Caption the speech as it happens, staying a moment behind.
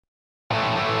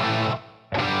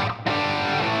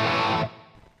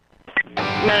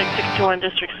Paramedic 61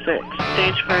 District 6,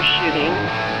 stage 1st shooting.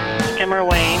 Skimmer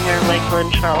Wayne, near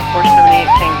Lakeland, Charles, 478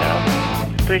 Tango.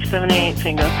 378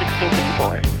 Tango,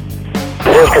 1654.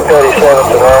 District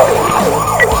 87 around.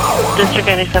 District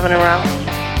 87 around.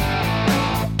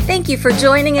 Thank you for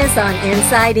joining us on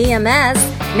Inside EMS.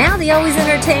 Now the always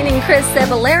entertaining Chris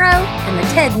Cebollero and the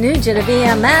Ted Nugent of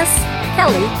EMS,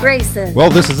 Kelly Grayson. Well,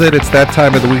 this is it. It's that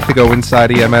time of the week to go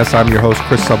Inside EMS. I'm your host,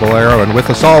 Chris Cebollero, and with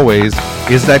us always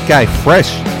is that guy, fresh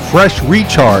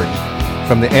recharge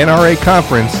from the NRA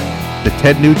conference, the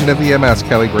Ted Nugent of EMS,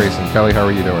 Kelly Grayson. Kelly, how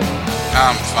are you doing?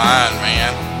 I'm fine,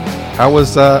 man. How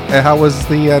was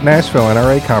the Nashville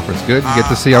NRA conference? Good? You get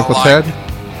to see Uncle Ted?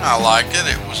 I liked it.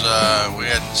 It was we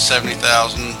had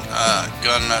 70,000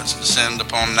 gun nuts descend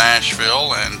upon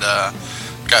Nashville, and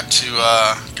got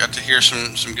to hear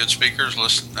some good speakers.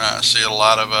 See a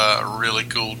lot of really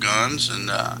cool guns, and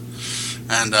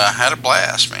had a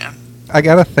blast, man. I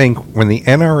gotta think, when the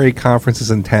NRA conference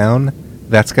is in town,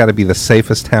 that's got to be the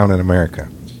safest town in America.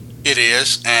 It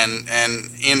is, and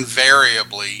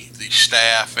invariably the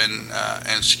staff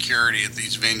and security at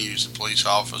these venues, the police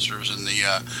officers and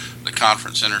the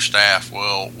conference center staff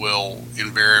will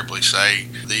invariably say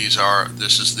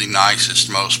this is the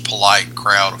nicest, most polite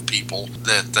crowd of people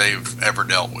that they've ever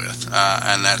dealt with,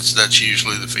 and that's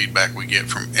usually the feedback we get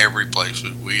from every place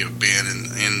that we have been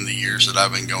in the years that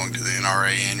I've been going to the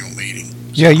NRA annual meeting.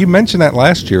 Yeah, you mentioned that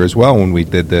last year as well when we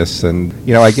did this, and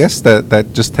I guess that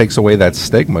just takes away that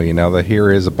stigma. That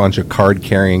here is a bunch of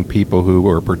card-carrying people who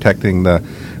are protecting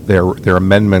their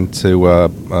amendment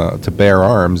to bear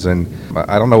arms, and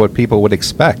I don't know what people would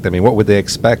expect. I mean, what would they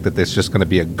expect? That there's just going to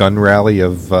be a gun rally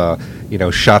of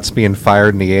shots being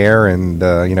fired in the air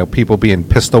and people being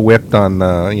pistol whipped on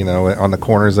the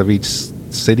corners of each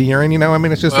city you're in? I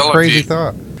mean, it's just a crazy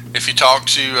thought. If you talk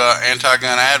to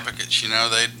anti-gun advocates,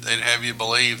 they'd have you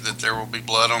believe that there will be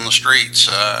blood on the streets,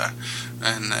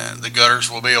 and the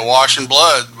gutters will be awash in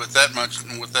blood with that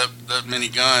many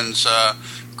guns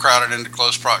crowded into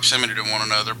close proximity to one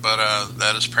another. But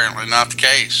that is apparently not the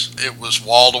case. It was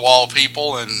wall-to-wall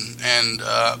people, and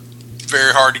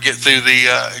very hard to get through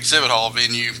the exhibit hall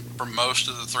venue for most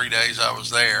of the 3 days I was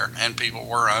there, and people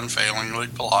were unfailingly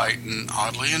polite, and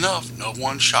oddly enough, no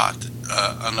one shot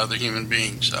another human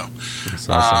being. So that's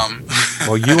awesome.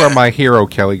 Well, you are my hero,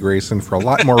 Kelly Grayson, for a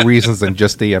lot more reasons than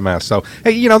just EMS. So,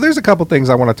 hey, there's a couple things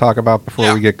I want to talk about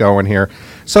before we get going here.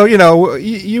 So,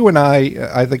 you and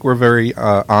I think we're very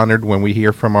honored when we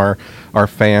hear from our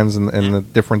fans and the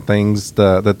different things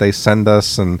that they send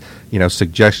us, and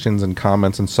suggestions and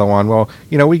comments and so on. Well,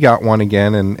 we got one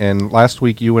again, and last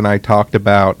week you and I talked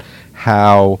about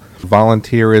how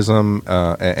volunteerism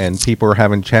and people are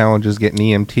having challenges getting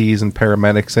EMTs and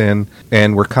paramedics in,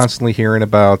 and we're constantly hearing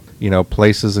about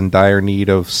places in dire need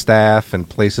of staff and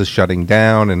places shutting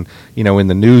down. And in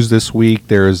the news this week,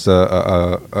 there's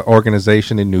a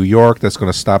organization in New York that's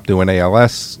going to stop doing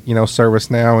ALS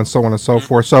service now, and so on and so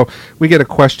forth. So we get a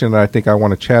question that I think I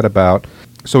want to chat about.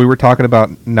 So we were talking about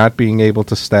not being able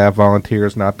to staff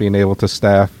volunteers, not being able to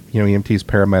staff EMTs,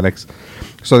 paramedics.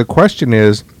 So the question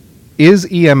is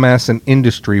EMS an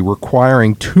industry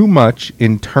requiring too much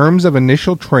in terms of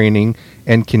initial training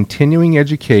and continuing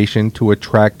education to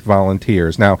attract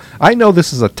volunteers? Now, I know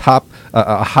this is a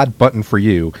hot button for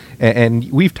you,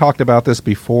 and we've talked about this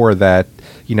before, that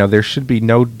there should be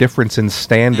no difference in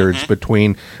standards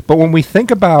between. But when we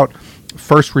think about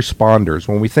first responders,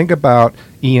 when we think about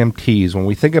EMTs, when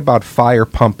we think about fire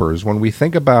pumpers, when we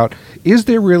think about, is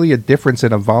there really a difference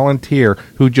in a volunteer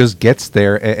who just gets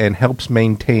there and helps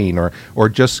maintain, or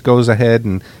just goes ahead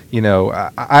and,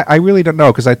 I really don't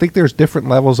know, because I think there's different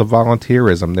levels of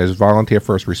volunteerism. There's volunteer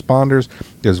first responders,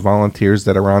 there's volunteers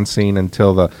that are on scene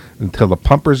until the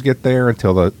pumpers get there,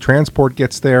 until the transport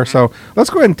gets there. So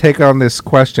let's go ahead and take on this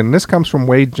question. This comes from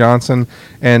Wade Johnson,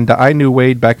 and I knew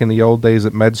Wade back in the old days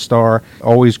at MedStar.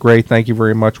 Always great. Thank you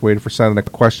very much, Wade, for sending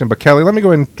the question. But Kelly, let me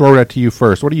go ahead and throw that to you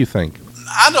first. What do you think?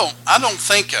 I don't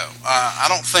think so. I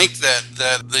don't think that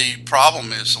the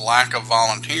problem is lack of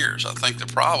volunteers. I think the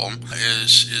problem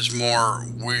is more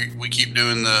we keep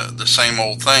doing the same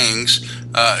old things,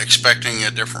 expecting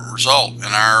a different result.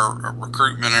 And our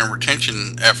recruitment and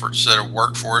retention efforts that have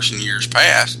worked for us in years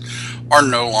past are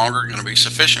no longer going to be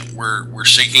sufficient. We're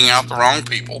seeking out the wrong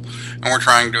people, and we're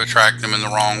trying to attract them in the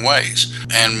wrong ways.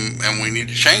 And we need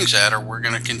to change that, or we're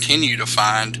going to continue to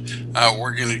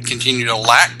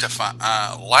lack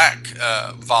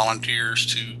volunteers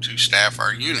to staff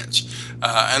our units.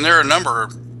 And there are a number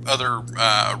of other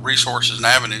resources and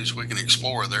avenues we can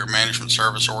explore. There are management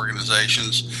service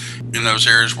organizations in those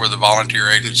areas where the volunteer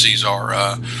agencies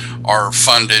are are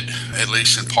funded, at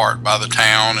least in part, by the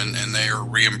town, and they are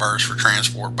reimbursed for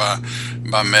transport by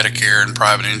Medicare and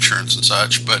private insurance and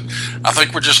such. But I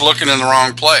think we're just looking in the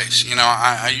wrong place.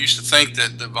 I used to think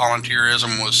that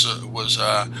volunteerism was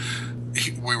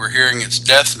we were hearing its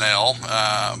death knell,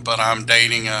 but I'm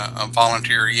dating a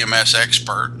volunteer EMS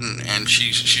expert, and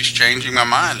she's changing my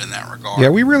mind in that regard. Yeah,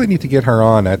 we really need to get her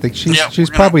on. I think she's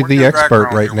probably the expert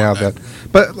right now.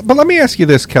 But let me ask you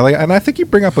this, Kelly, and I think you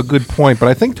bring up a good point. But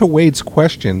I think to Wade's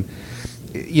question,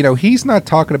 he's not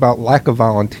talking about lack of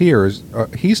volunteers.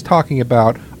 He's talking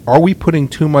about, are we putting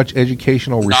too much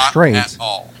educational restraints?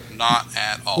 Not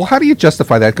at all. Well, how do you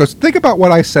justify that? Because think about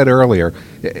what I said earlier.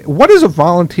 What does a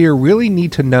volunteer really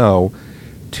need to know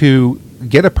to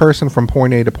get a person from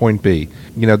point A to point B?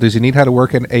 Does he need how to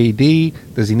work an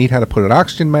AD? Does he need how to put an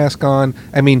oxygen mask on?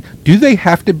 I mean, do they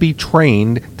have to be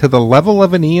trained to the level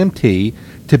of an EMT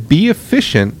to be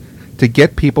efficient to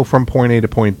get people from point A to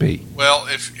point B? Well,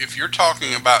 if you're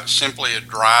talking about simply a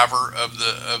driver of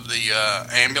the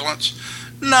ambulance,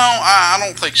 no, I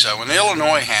don't think so. And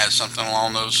Illinois has something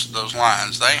along those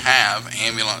lines. They have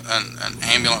an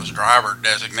ambulance driver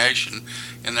designation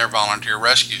in their volunteer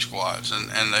rescue squads,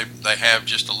 and they have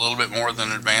just a little bit more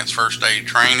than advanced first aid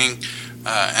training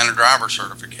and a driver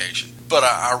certification. But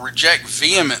I reject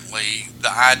vehemently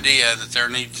the idea that there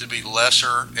needs to be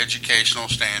lesser educational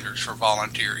standards for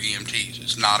volunteer EMTs.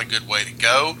 It's not a good way to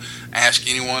go. Ask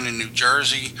anyone in New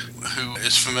Jersey who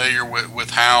is familiar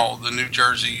with how the New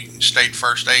Jersey State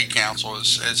First Aid Council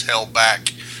has held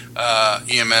back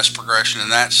EMS progression in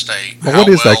that state. Well, what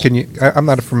is that? I'm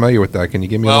not familiar with that. Can you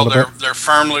give me a little bit? They're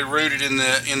firmly rooted in the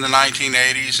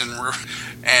 1980s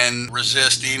and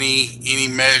resist any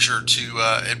measure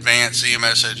to advance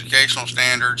EMS educational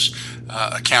standards,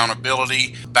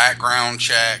 accountability, background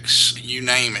checks, you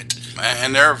name it.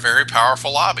 And they're a very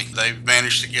powerful lobby. They've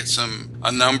managed to get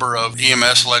a number of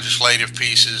EMS legislative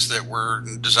pieces that were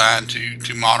designed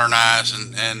to modernize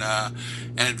and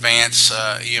advance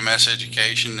EMS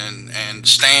education and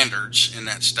standards in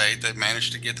that state. They've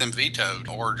managed to get them vetoed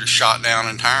or just shot down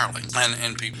entirely.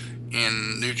 And people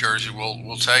in New Jersey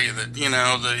will tell you that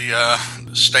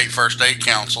the State First Aid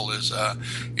Council is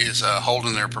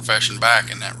holding their profession back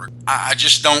in that regard. I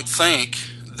just don't think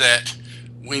that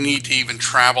we need to even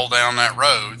travel down that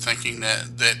road thinking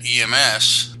that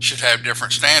EMS should have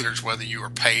different standards whether you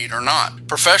are paid or not.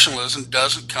 Professionalism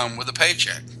doesn't come with a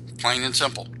paycheck, plain and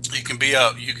simple. You can be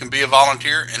a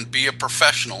volunteer and be a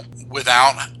professional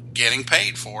without getting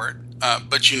paid for it,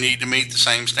 but you need to meet the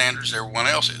same standards everyone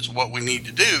else is. What we need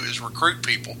to do is recruit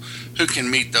people who can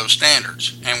meet those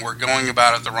standards, and we're going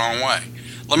about it the wrong way.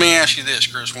 Let me ask you this,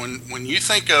 Chris. When you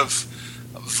think of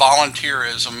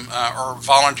volunteerism or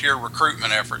volunteer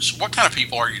recruitment efforts, what kind of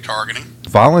people are you targeting?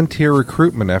 Volunteer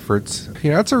recruitment efforts.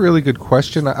 That's a really good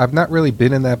question. I've not really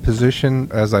been in that position,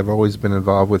 as I've always been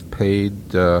involved with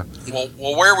paid. Well,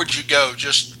 where would you go?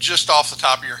 Just off the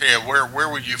top of your head, where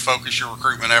would you focus your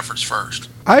recruitment efforts first?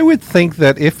 I would think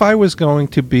that if I was going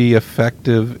to be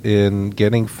effective in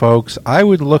getting folks, I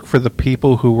would look for the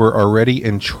people who were already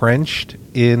entrenched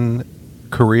in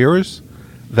careers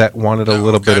that wanted a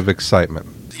little bit of excitement.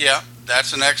 Yeah,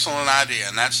 that's an excellent idea,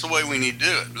 and that's the way we need to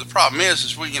do it. But the problem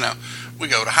is we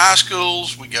go to high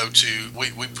schools, we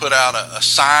put out a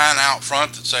sign out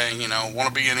front that's saying, want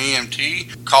to be an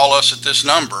EMT, call us at this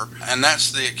number, and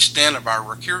that's the extent of our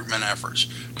recruitment efforts.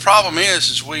 The problem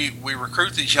is we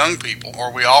recruit these young people,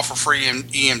 or we offer free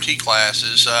EMT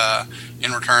classes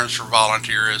in returns for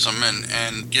volunteerism,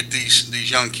 and get these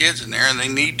young kids in there, and they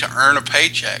need to earn a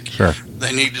paycheck. Sure.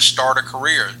 They need to start a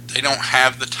career. They don't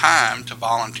have the time to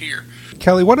volunteer.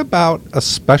 Kelly, what about a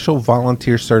special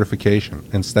volunteer certification?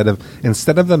 Instead of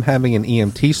them having an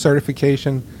EMT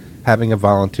certification, having a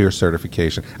volunteer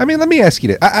certification. I mean, let me ask you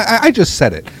this. I just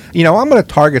said it. I'm going to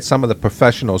target some of the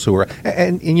professionals who are,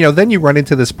 and then you run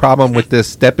into this problem with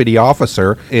this deputy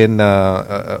officer in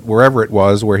wherever it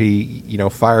was where he,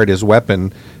 fired his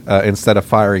weapon instead of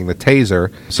firing the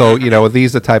taser. So,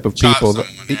 these are the type of people.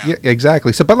 Yeah,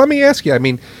 exactly. So, but let me ask you, I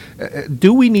mean,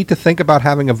 do we need to think about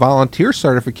having a volunteer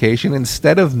certification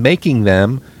instead of making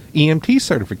them EMT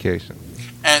certification?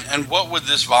 And what would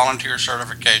this volunteer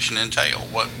certification entail?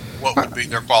 What would be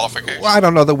their qualifications? Well, I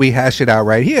don't know that we hash it out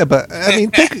right here, but I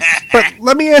mean, but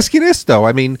let me ask you this though.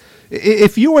 I mean,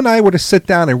 if you and I were to sit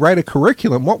down and write a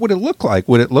curriculum, what would it look like?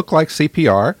 Would it look like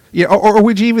CPR? Or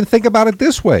would you even think about it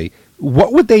this way?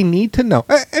 What would they need to know?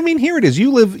 I mean, here it is.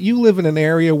 You live in an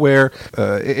area where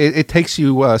it takes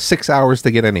you 6 hours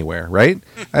to get anywhere, right?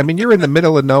 I mean, you're in the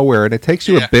middle of nowhere, and it takes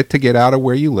you a bit to get out of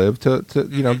where you live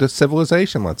to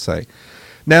civilization, let's say.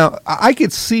 Now, I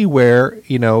could see where,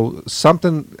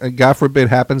 something, God forbid,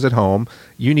 happens at home.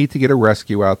 You need to get a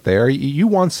rescue out there. You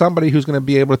want somebody who's going to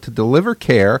be able to deliver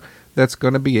care that's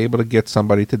going to be able to get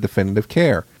somebody to definitive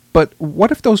care. But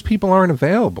what if those people aren't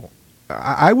available?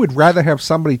 I would rather have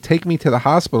somebody take me to the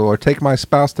hospital or take my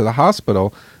spouse to the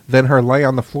hospital than her lay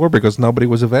on the floor because nobody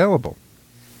was available.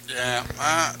 Yeah,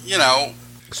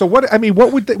 So what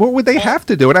would they have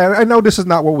to do? And I know this is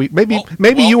not what we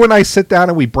maybe you and I sit down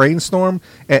and we brainstorm,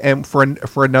 and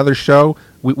for another show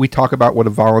we talk about what a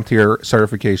volunteer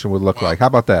certification would look like. How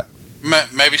about that?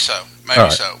 Maybe so.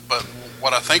 But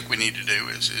what I think we need to do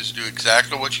is do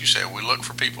exactly what you said. We look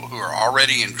for people who are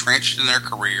already entrenched in their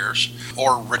careers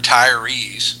or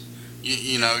retirees.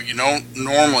 You don't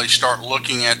normally start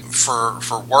looking for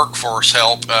workforce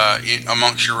help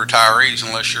amongst your retirees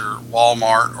unless you're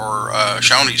Walmart or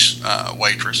Shoney's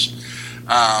waitress.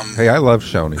 Hey, I love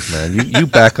Shoney's, man. You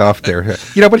back off there.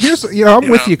 But here's, I'm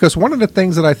with you, because one of the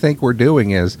things that I think we're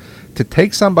doing is to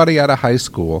take somebody out of high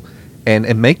school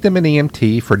and make them an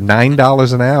EMT for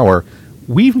 $9 an hour.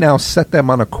 We've now set them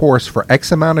on a course for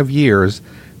X amount of years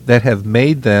that have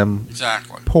made them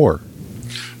poor.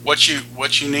 What you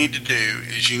need to do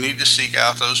is you need to seek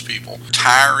out those people,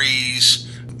 retirees,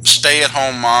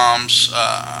 stay-at-home moms,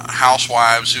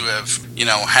 housewives who have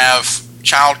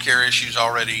child care issues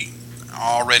already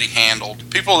handled,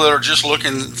 people that are just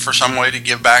looking for some way to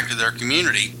give back to their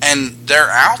community, and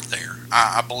they're out there.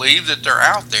 I believe that they're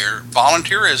out there.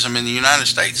 Volunteerism in the United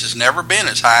States has never been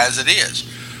as high as it is.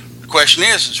 The question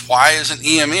is why isn't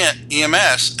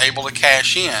EMS able to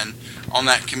cash in on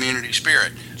that community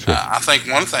spirit? Sure. I think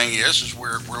one thing is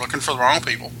we're looking for the wrong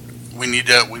people. We need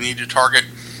to target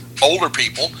older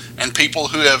people and people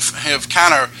who have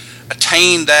kind of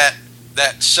attained that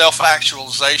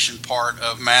self-actualization part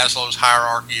of Maslow's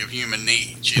hierarchy of human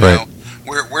needs. Right.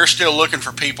 We're still looking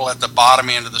for people at the bottom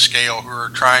end of the scale who are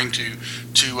trying to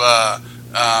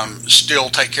still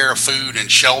take care of food and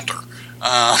shelter.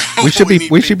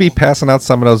 We should be passing out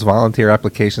some of those volunteer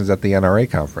applications at the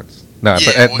NRA conference. No,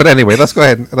 yeah, but anyway, let's go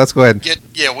ahead.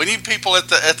 We need people at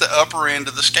the upper end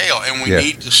of the scale, and we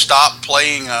need to stop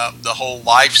playing up the whole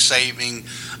life-saving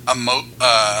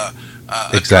adrenaline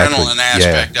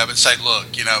aspect of it. Say,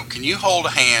 look, can you hold a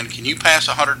hand? Can you pass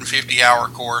a 150-hour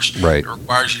course that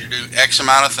requires you to do X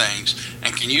amount of things?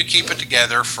 And can you keep it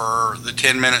together for the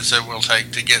 10 minutes that it will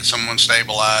take to get someone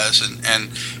stabilized and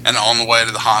on the way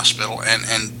to the hospital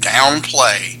and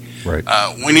downplay? Right.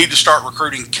 We need to start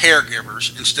recruiting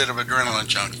caregivers instead of adrenaline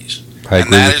junkies. I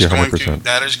agree with you 100%.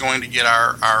 That is going to get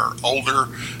our older,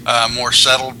 more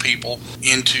settled people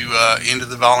into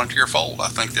the volunteer fold. I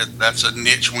think that's a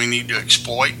niche we need to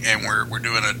exploit, and we're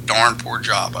doing a darn poor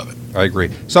job of it. I agree.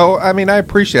 So, I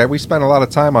appreciate it. We spent a lot of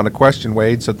time on the question,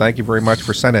 Wade, so thank you very much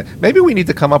for sending it. Maybe we need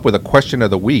to come up with a question of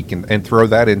the week and throw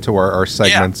that into our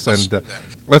segments. Yeah,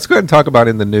 let's go ahead and talk about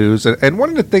in the news. And one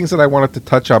of the things that I wanted to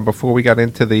touch on before we got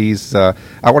into these, I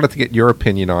wanted to get your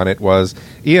opinion on it, was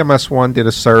EMS1 did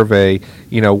a survey,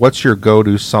 what's your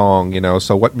go-to song,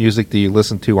 so what music do you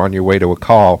listen to on your way to a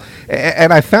call?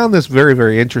 And I found this very,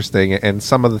 very interesting, and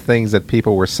some of the things that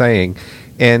people were saying.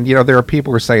 And, there are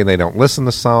people who are saying they don't listen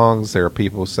to songs. There are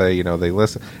people who say, they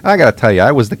listen. I got to tell you,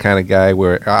 I was the kind of guy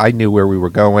where I knew where we were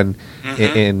going,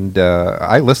 and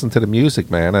I listened to the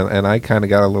music, man, and I kind of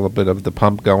got a little bit of the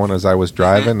pump going as I was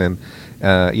driving. And,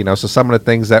 so some of the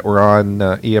things that were on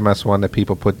EMS1 that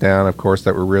people put down, of course,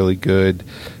 that were really good,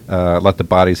 Let the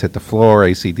Bodies Hit the Floor,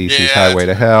 AC/DC's Highway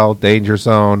to Hell, Danger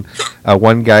Zone.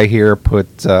 One guy here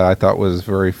put, I thought was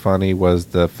very funny, was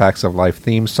the Facts of Life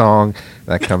theme song.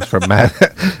 That comes from Matthew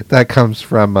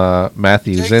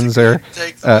Zinzer.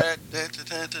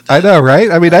 I know, right?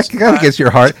 that kind of gets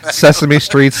your heart. Sesame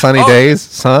Street, Sunny Days,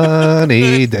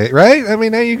 Sunny Day, right?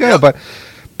 There you go. But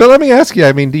let me ask you,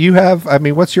 do you have,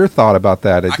 what's your thought about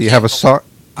that? Do you have a song?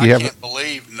 I can't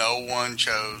believe no one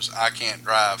chose I Can't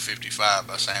Drive 55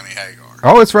 by Sammy Hagar.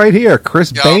 Oh, it's right here.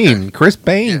 Chris Bain. Okay. Chris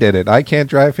Bain did it. I Can't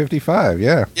Drive 55,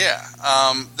 yeah. Yeah.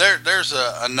 There's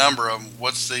a number of them.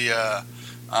 What's the...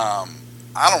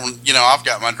 I've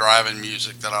got my driving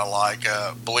music that I like.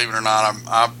 Believe it or not,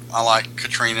 I like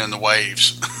Katrina and the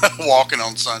Waves, Walking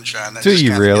on Sunshine. Do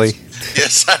you really?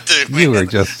 Yes, I do. You are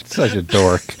just such a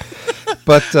dork.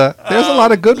 But there's a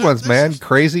lot of good ones, man.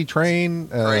 Crazy Train.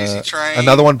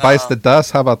 Another one, Bites the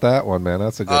Dust. How about that one, man?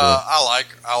 That's a good one.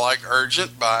 I like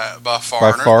Urgent by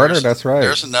Foreigner. By Foreigner, that's right.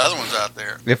 There's another ones out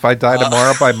there. If I Die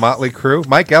Tomorrow by Motley Crue.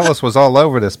 Mike Ellis was all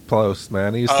over this post,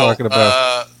 man. He's talking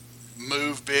about...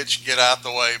 Move, Bitch, Get Out the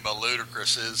Way by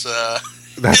Ludacris is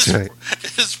that's right.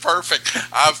 It's perfect.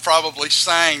 I've probably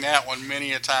sang that one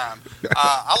many a time.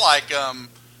 I like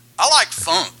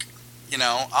funk.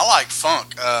 I like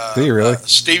funk. Do you really?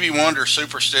 Stevie Wonder,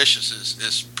 Superstitious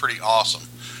is pretty awesome.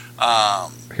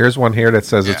 Here's one here that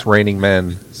says It's Raining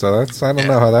Men. So I don't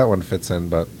know how that one fits in,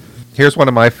 but here's one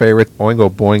of my favorites. Oingo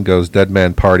Boingo's Dead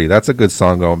Man Party. That's a good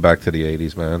song going back to the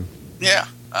 80s, man. Yeah.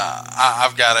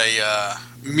 I've got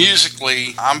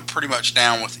musically, I'm pretty much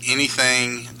down with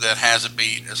anything that has a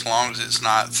beat, as long as it's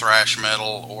not thrash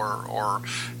metal or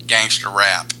gangster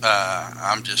rap.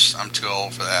 I'm too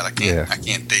old for that. I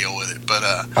can't deal with it. But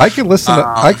I can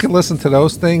listen to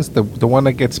those things. The one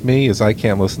that gets me is I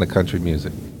can't listen to country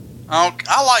music. Oh,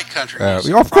 I like country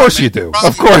music. Of course you do.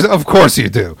 Of course you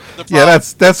do. Yeah,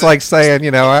 that's like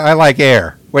saying, I like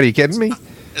Air. What, are you kidding me?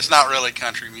 It's not really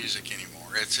country music anymore.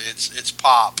 It's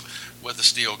pop with a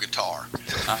steel guitar,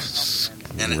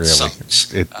 and it really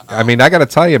sucks. I mean, I got to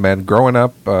tell you, man. Growing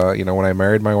up, when I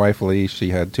married my wife Lee, she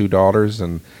had 2 daughters,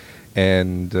 and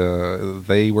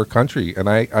they were country, and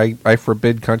I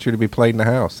forbid country to be played in the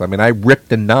house. I mean, I ripped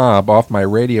the knob off my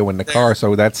radio in the car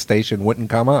so that station wouldn't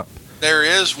come up. There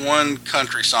is one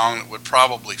country song that would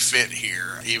probably fit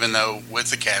here, even though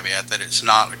with the caveat that it's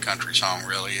not a country song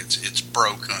really. It's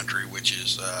bro country, which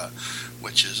is a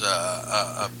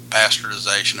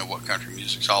bastardization of what country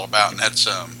music's all about, and that's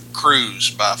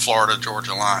 "Cruise" by Florida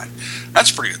Georgia Line.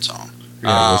 That's a pretty good song.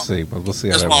 Yeah, we'll see. We'll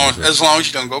see. As long as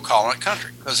you don't go calling it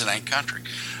country, because it ain't country.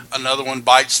 Another one,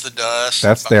 "Bites the Dust."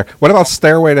 That's there. What about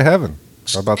 "Stairway to Heaven"?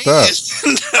 How about that?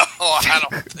 No, I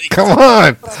don't think. Come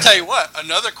on. I'll tell you what,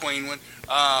 another Queen one,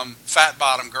 "Fat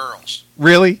Bottom Girls."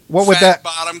 Really? What would that? Fat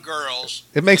Bottom Girls.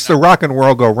 It makes the rock and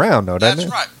world go round, though, doesn't it?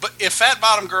 That's right. But if Fat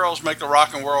Bottom Girls make the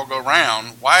rock and world go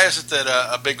round, why is it that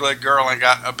a big leg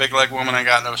woman ain't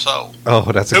got no soul?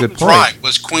 Oh, that's a good point. Right?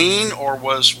 Was Queen or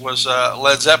was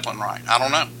Led Zeppelin right? I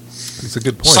don't know. It's a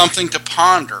good point. Something to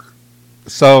ponder.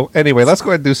 So anyway, let's go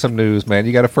ahead and do some news, man.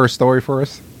 You got a first story for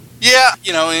us? Yeah,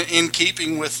 in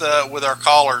keeping with our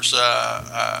caller's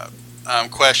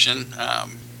question,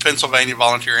 Pennsylvania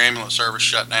Volunteer Ambulance Service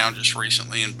shut down just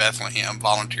recently in Bethlehem.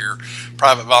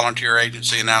 Private volunteer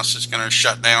agency announced it's going to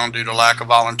shut down due to lack of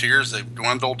volunteers. They've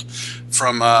dwindled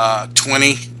from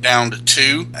 20 down to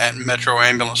 2 at Metro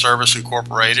Ambulance Service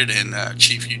Incorporated, and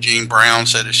Chief Eugene Brown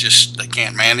said it's just they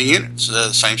can't man the units.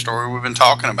 The same story we've been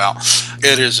talking about.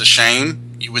 It is a shame.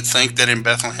 You would think that in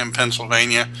Bethlehem,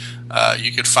 Pennsylvania,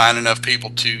 you could find enough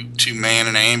people to man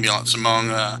an ambulance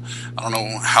among I don't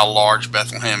know how large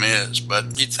Bethlehem is,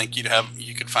 but you'd think you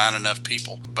could find enough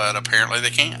people, but apparently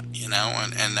they can't,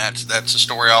 and that's a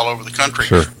story all over the country.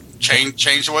 Sure.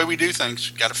 Change the way we do things.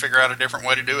 Got to figure out a different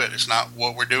way to do it. It's not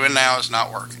what we're doing now is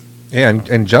not working. Yeah,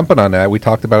 and jumping on that, we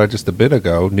talked about it just a bit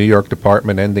ago. New York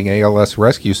Department ending ALS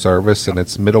rescue service and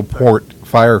its Middleport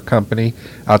Fire Company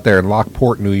out there in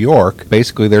Lockport, New York.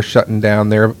 Basically, they're shutting down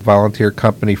their volunteer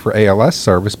company for ALS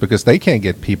service because they can't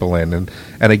get people in. And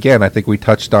again, I think we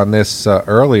touched on this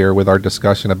earlier with our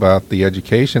discussion about the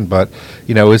education. But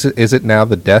is it now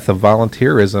the death of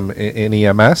volunteerism in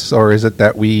EMS, or is it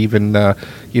that we even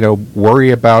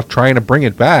worry about trying to bring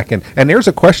it back? And there's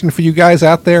a question for you guys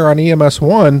out there on EMS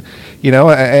One.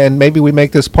 And maybe we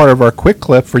make this part of our quick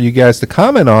clip for you guys to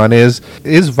comment on is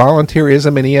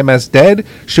volunteerism in EMS dead?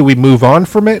 Should we move on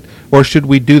from it? Or should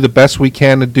we do the best we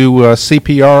can to do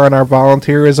CPR on our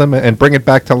volunteerism and bring it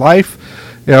back to life?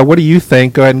 What do you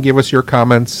think? Go ahead and give us your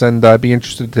comments, and I'd be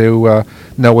interested to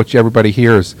know what everybody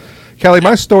hears. Kelly,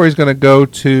 my story is going to go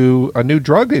to a new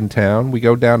drug in town. We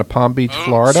go down to Palm Beach,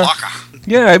 Florida. Flocka.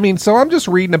 Yeah, so I'm just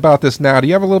reading about this now. Do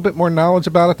you have a little bit more knowledge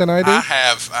about it than I do? I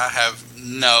have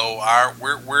no.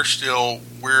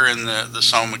 We're in the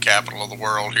Soma capital of the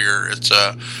world here. It's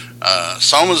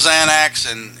Soma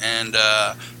Xanax and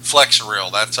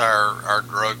Flexeril. That's our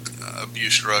drug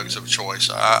abuse drugs of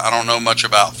choice. I don't know much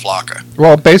about Flocka.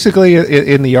 Well, basically,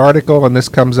 in the article, and this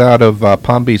comes out of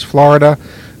Palm Beach, Florida.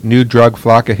 New drug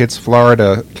Flocka hits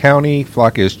Florida County.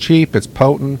 Flocka is cheap. It's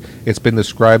potent. It's been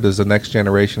described as the next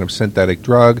generation of synthetic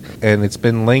drug, and it's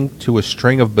been linked to a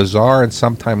string of bizarre and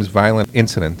sometimes violent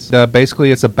incidents. Basically,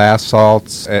 it's a bath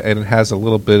salts, and it has a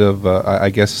little bit of,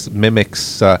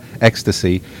 mimics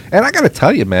ecstasy. And I got to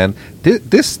tell you, man,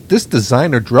 this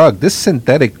designer drug, this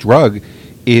synthetic drug,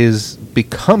 is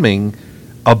becoming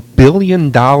a $1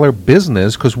 billion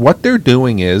business, because what they're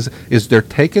doing is they're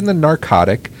taking the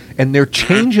narcotic and they're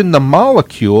changing the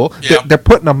molecule. Yep. They're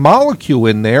putting a molecule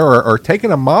in there or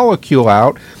taking a molecule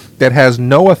out that has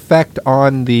no effect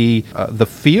on the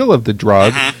feel of the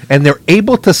drug, and they're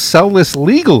able to sell this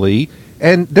legally.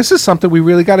 And this is something we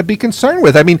really got to be concerned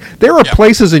with. I mean, there are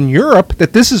places in Europe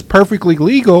that this is perfectly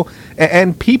legal,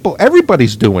 and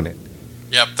everybody's doing it.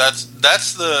 Yep,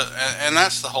 that's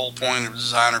the whole point of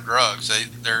designer drugs.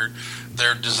 They're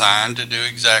they're designed to do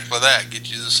exactly that. Get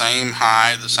you the same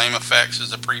high, the same effects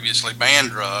as a previously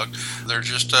banned drug. They're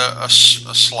just a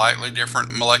slightly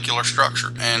different molecular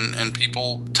structure, and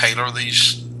people tailor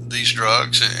these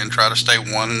drugs and try to stay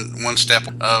one step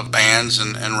of bans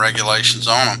and regulations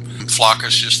on them.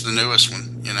 Flocka's just the newest one.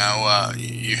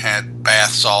 You had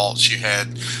bath salts, you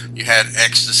had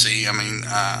ecstasy.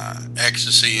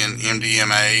 Ecstasy and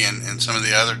MDMA and some of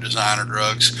the other designer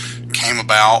drugs came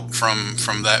about from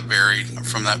that very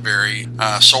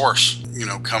source.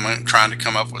 Trying to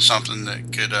come up with something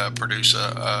that could produce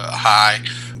a high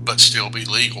but still be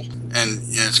legal. And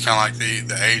it's kind of like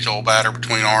the age-old battle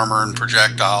between armor and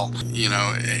projectile.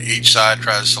 Each side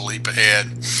tries to leap ahead.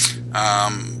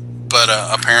 But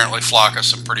apparently Flocka's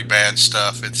some pretty bad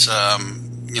stuff. It's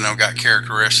got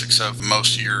characteristics of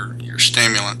most of your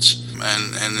stimulants,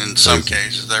 and in some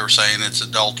cases they were saying it's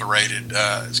adulterated.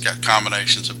 It's got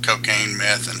combinations of cocaine,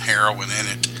 meth, and heroin in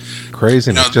it.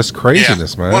 Craziness, just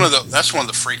craziness, man. That's one of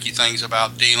the freaky things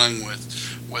about dealing with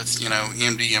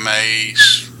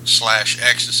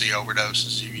MDMA/ecstasy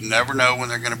overdoses. You never know when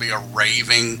they're going to be a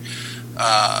raving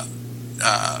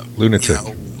lunatic,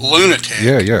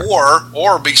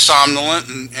 or be somnolent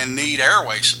and need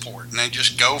airway support, and they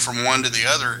just go from one to the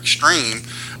other extreme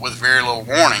with very little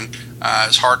warning.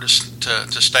 It's hard to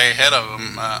stay ahead of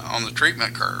them on the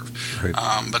treatment curve. Right.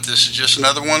 But this is just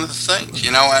another one of the things,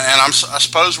 and I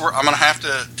suppose I'm going to have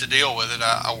to deal with it.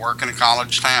 I work in a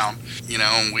college town,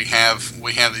 and we have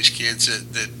these kids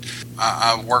that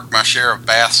I work my share of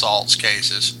bath salts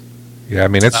cases. Yeah,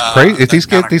 it's crazy. These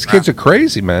kids are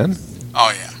crazy, man.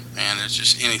 Oh yeah, man. It's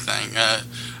just anything.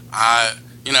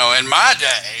 In my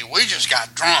day, we just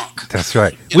got drunk. That's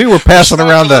right. We were passing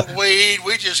around the weed.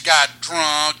 We just got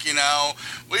drunk.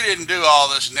 We didn't do all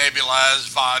this nebulized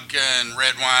vodka and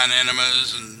red wine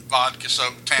enemas and vodka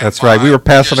soaked tampons. That's right. We were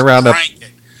passing around a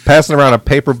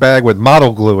paper bag with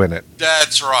model glue in it.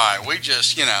 That's right. We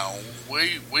just,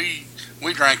 we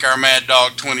drank our Mad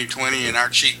Dog 2020 and our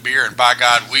cheap beer, and by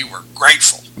God, we were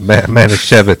grateful.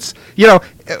 Manischewitz.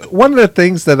 One of the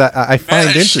things that I find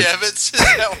interesting.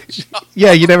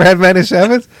 Yeah, you never had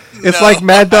Manischewitz? It's like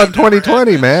Mad Dog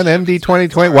 2020, man. MD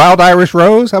 2020. Wild Irish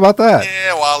Rose. How about that?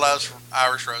 Yeah, Wild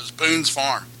Irish Rose. Boone's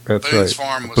Farm. That's Boone's right.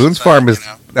 Farm was Boone's Farm is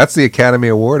that's the Academy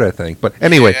Award, I think. But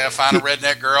anyway, find a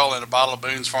redneck girl in a bottle of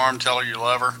Boone's Farm. Tell her you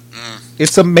love her.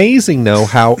 It's amazing, though,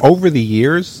 how over the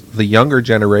years the younger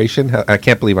generation. I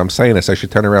can't believe I'm saying this. I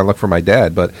should turn around and look for my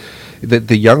dad, but.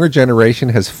 The younger generation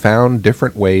has found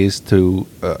different ways to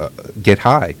get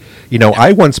high.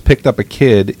 I once picked up a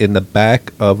kid in the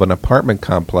back of an apartment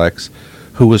complex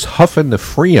who was huffing the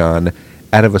Freon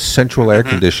out of a central air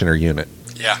conditioner unit.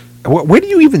 Yeah. Where do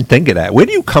you even think of that? Where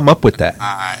do you come up with that?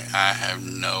 I have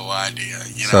no idea.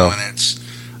 And it's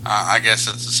I guess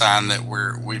it's a sign that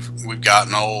we've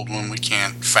gotten old when we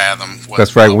can't fathom.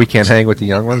 That's right. We can't hang with the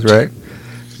young ones, right?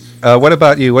 What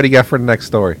about you? What do you got for the next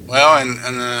story? Well,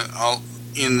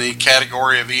 in the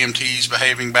category of EMTs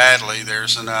behaving badly,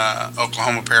 there's an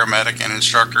Oklahoma paramedic and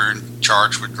instructor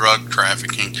charged with drug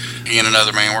trafficking. He and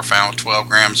another man were found with 12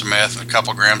 grams of meth and a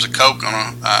couple grams of coke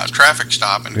on a traffic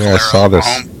stop in Calera,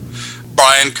 Oklahoma.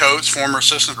 Brian Coates, former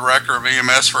assistant director of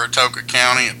EMS for Atoka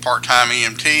County, a part-time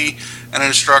EMT, and an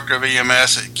instructor of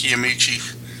EMS at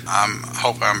Kiamichi. I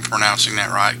hope I'm pronouncing that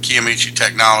right. Kiamichi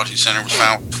Technology Center was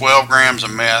found with 12 grams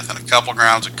of meth and a couple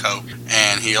grams of coke,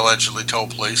 and he allegedly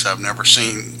told police, "I've never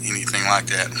seen anything like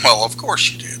that." Well, of course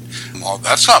you did. Well,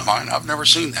 that's not mine. I've never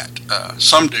seen that.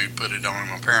 Some dude put it on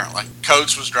him, apparently.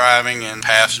 Coates was driving, and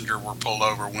passenger were pulled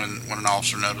over when an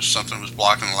officer noticed something was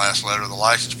blocking the last letter of the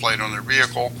license plate on their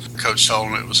vehicle. Coach told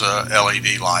him it was a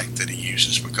LED light that he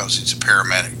uses because he's a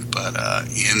paramedic. But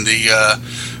in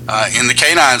the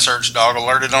canine search, dog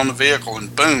alerted on the vehicle,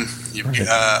 and boom, you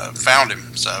found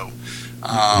him. So.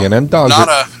 Them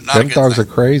dogs are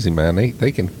crazy, man.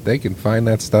 They can find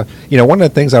that stuff. One of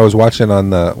the things I was watching on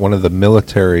one of the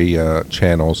military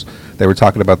channels, they were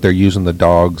talking about they're using the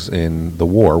dogs in the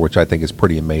war, which I think is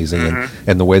pretty amazing,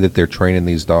 and the way that they're training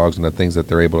these dogs and the things that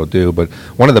they're able to do. But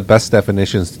one of the best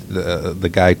definitions the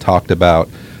guy talked about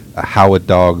how a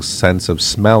dog's sense of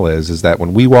smell is that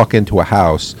when we walk into a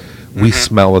house, we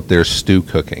smell that there's stew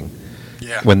cooking.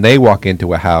 Yeah. When they walk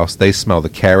into a house, they smell the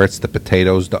carrots, the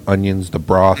potatoes, the onions, the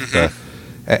broth,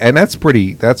 and that's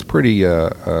pretty.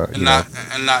 And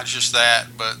not just that,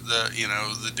 but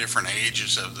the different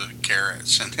ages of the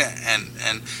carrots and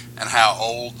how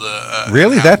old the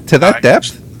really that to that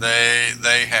depth.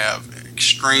 They have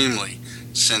extremely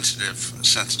sensitive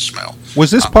sense of smell.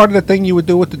 Was this part of the thing you would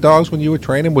do with the dogs when you would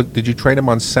train them? Did you train them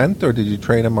on scent, or did you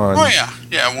train them on? Oh yeah.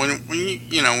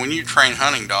 When you train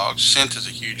hunting dogs, scent is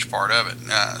a huge part of it.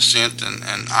 Scent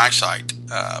and eyesight.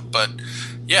 But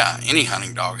yeah, any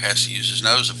hunting dog has to use his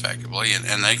nose effectively,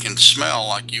 and they can smell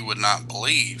like you would not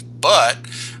believe. But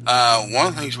one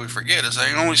of the things we forget is they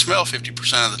can only smell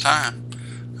 50% of the time.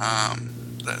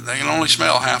 They can only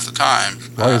smell half the time.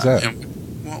 Why is that?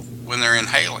 When they're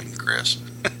inhaling, Chris.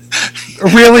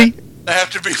 Really? They have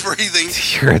to be breathing.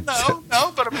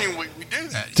 No, but I mean, we do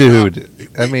that. Dude,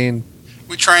 I mean...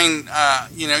 We train,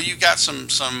 you've got some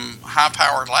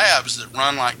high-powered labs that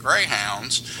run like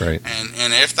greyhounds. Right.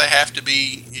 And if they happen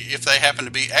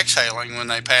to be exhaling when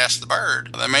they pass the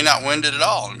bird, they may not wind it at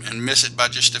all and miss it by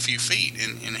just a few feet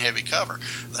in heavy cover.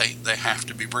 They have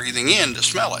to be breathing in to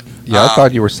smell it. Yeah, I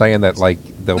thought you were saying that, like,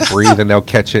 they'll breathe and they'll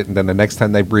catch it, and then the next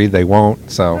time they breathe, they won't.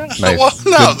 So, nice. Well,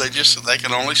 no, they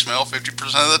can only smell 50%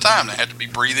 of the time. They have to be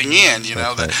breathing in,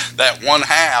 that one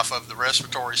half of the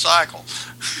respiratory cycle.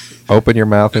 Open your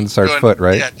mouth, insert foot,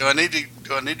 right? Yeah. Do I need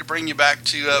to bring you back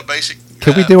to basic?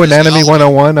 Can we do Anatomy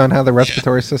 101 on how the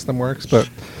respiratory system works? But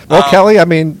Kelly, I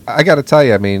mean, I got to tell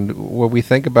you, I mean, when we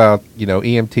think about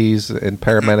EMTs and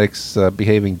paramedics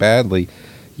behaving badly,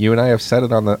 you and I have said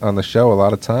it on the show a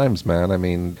lot of times, man. I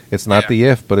mean, it's not the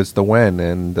if, but it's the when,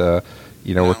 and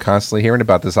we're constantly hearing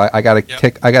about this. I got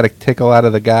a tickle out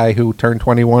of the guy who turned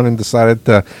 21 and decided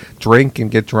to drink and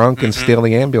get drunk and steal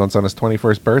the ambulance on his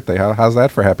 21st birthday. How's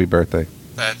that for happy birthday?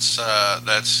 That's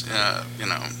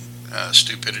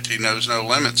stupidity knows no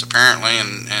limits, apparently,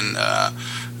 and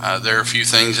there are a few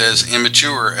things as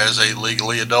immature as a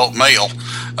legally adult male.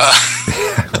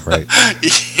 Right.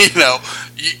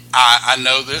 I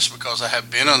know this because I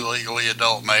have been a legally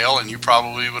adult male, and you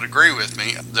probably would agree with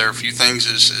me. There are a few things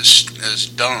as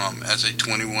dumb as a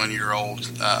 21-year-old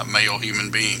male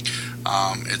human being.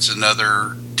 It's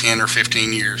another 10 or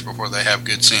 15 years before they have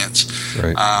good sense.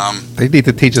 Right. They need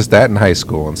to teach us that in high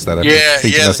school instead of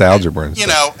teaching us algebra.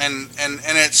 And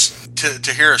it's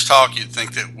to hear us talk, you'd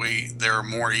think that there are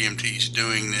more EMTs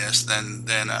doing this than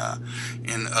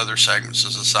in other segments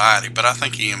of society. But I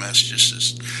think EMS just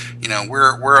is,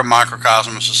 we're a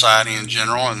microcosm of society in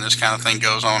general, and this kind of thing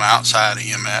goes on outside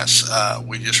EMS.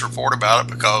 We just report about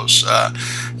it because,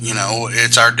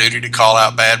 it's our duty to call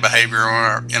out bad behavior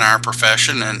in our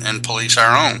profession and police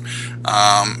our own.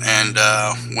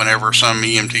 Whenever some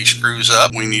EMT screws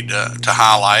up, we need to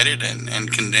highlight it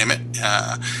and condemn it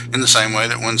in the same way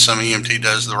that when some EMT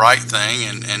does the right thing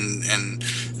and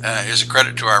is a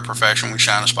credit to our profession, we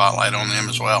shine a spotlight on them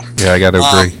as well. Yeah, I got to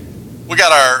agree. We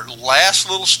got our last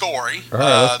little story. All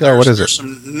right, let's go. What is it? There's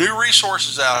some new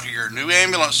resources out here, new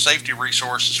ambulance safety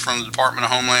resources from the Department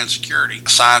of Homeland Security,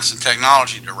 Science and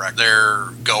Technology Director. Their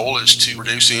goal is to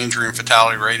reduce the injury and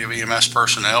fatality rate of EMS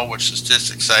personnel, which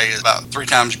statistics say is about 3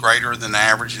 times greater than the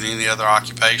average in any other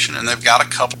occupation. And they've got a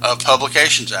couple of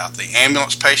publications out. The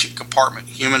Ambulance Patient Compartment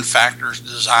Human Factors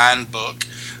Design Book,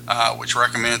 which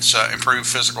recommends improved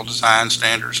physical design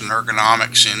standards and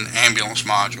ergonomics in ambulance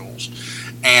modules,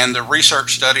 and the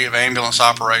research study of ambulance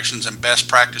operations and best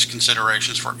practice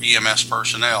considerations for EMS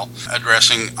personnel,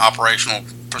 addressing operational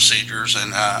procedures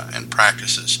and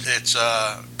practices. It's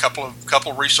a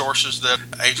couple resources that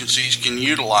agencies can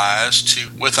utilize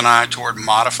with an eye toward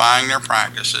modifying their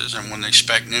practices, and when they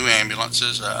spec new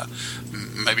ambulances,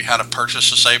 maybe how to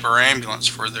purchase a safer ambulance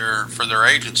for their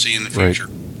agency in the future.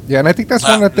 Right. Yeah, and I think that's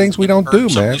one of the things we don't do,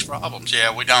 man. These problems.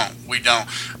 Yeah, we don't.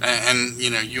 And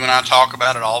you and I talk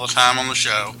about it all the time on the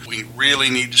show. We really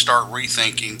need to start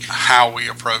rethinking how we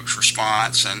approach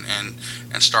response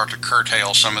and start to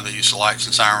curtail some of these lights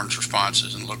and sirens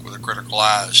responses and look with a critical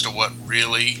eye as to what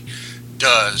really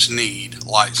does need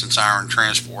lights and siren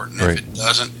transport. And right.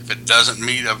 if it doesn't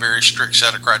meet a very strict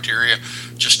set of criteria,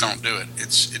 just don't do it.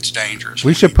 It's dangerous.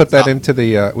 We should put that into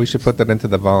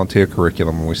the volunteer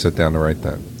curriculum when we sit down to write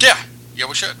that. Yeah,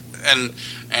 we should. And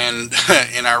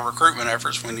in our recruitment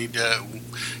efforts, we need to,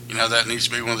 that needs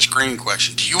to be one of the screening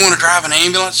questions. Do you want to drive an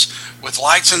ambulance with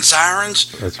lights and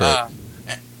sirens? That's right.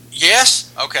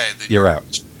 Yes. Okay. Then you're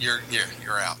out. You're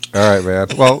out. All right, man.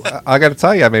 Well, I got to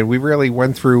tell you, I mean, we really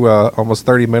went through almost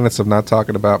 30 minutes of not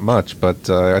talking about much, but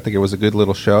I think it was a good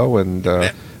little show, and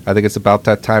I think it's about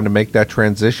that time to make that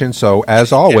transition. So,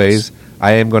 as always,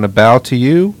 I am going to bow to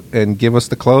you and give us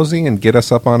the closing and get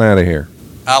us up on out of here.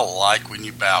 I like when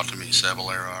you bow to me,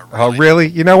 Ceballero. Oh, really?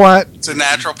 You know what? It's a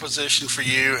natural position for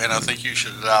you, and I think you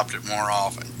should adopt it more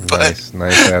often. Nice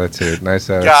attitude. Nice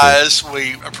attitude. Guys,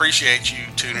 we appreciate you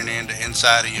tuning in to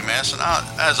Inside EMS, and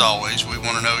as always, we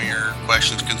want to know your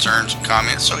questions, concerns, and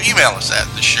comments. So email us at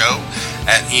the show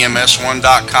at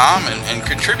ems1.com and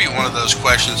contribute one of those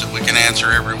questions that we can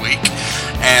answer every week.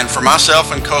 And for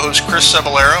myself and co-host Chris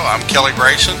Ceballero, I'm Kelly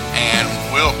Grayson,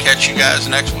 and we'll catch you guys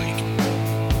next week.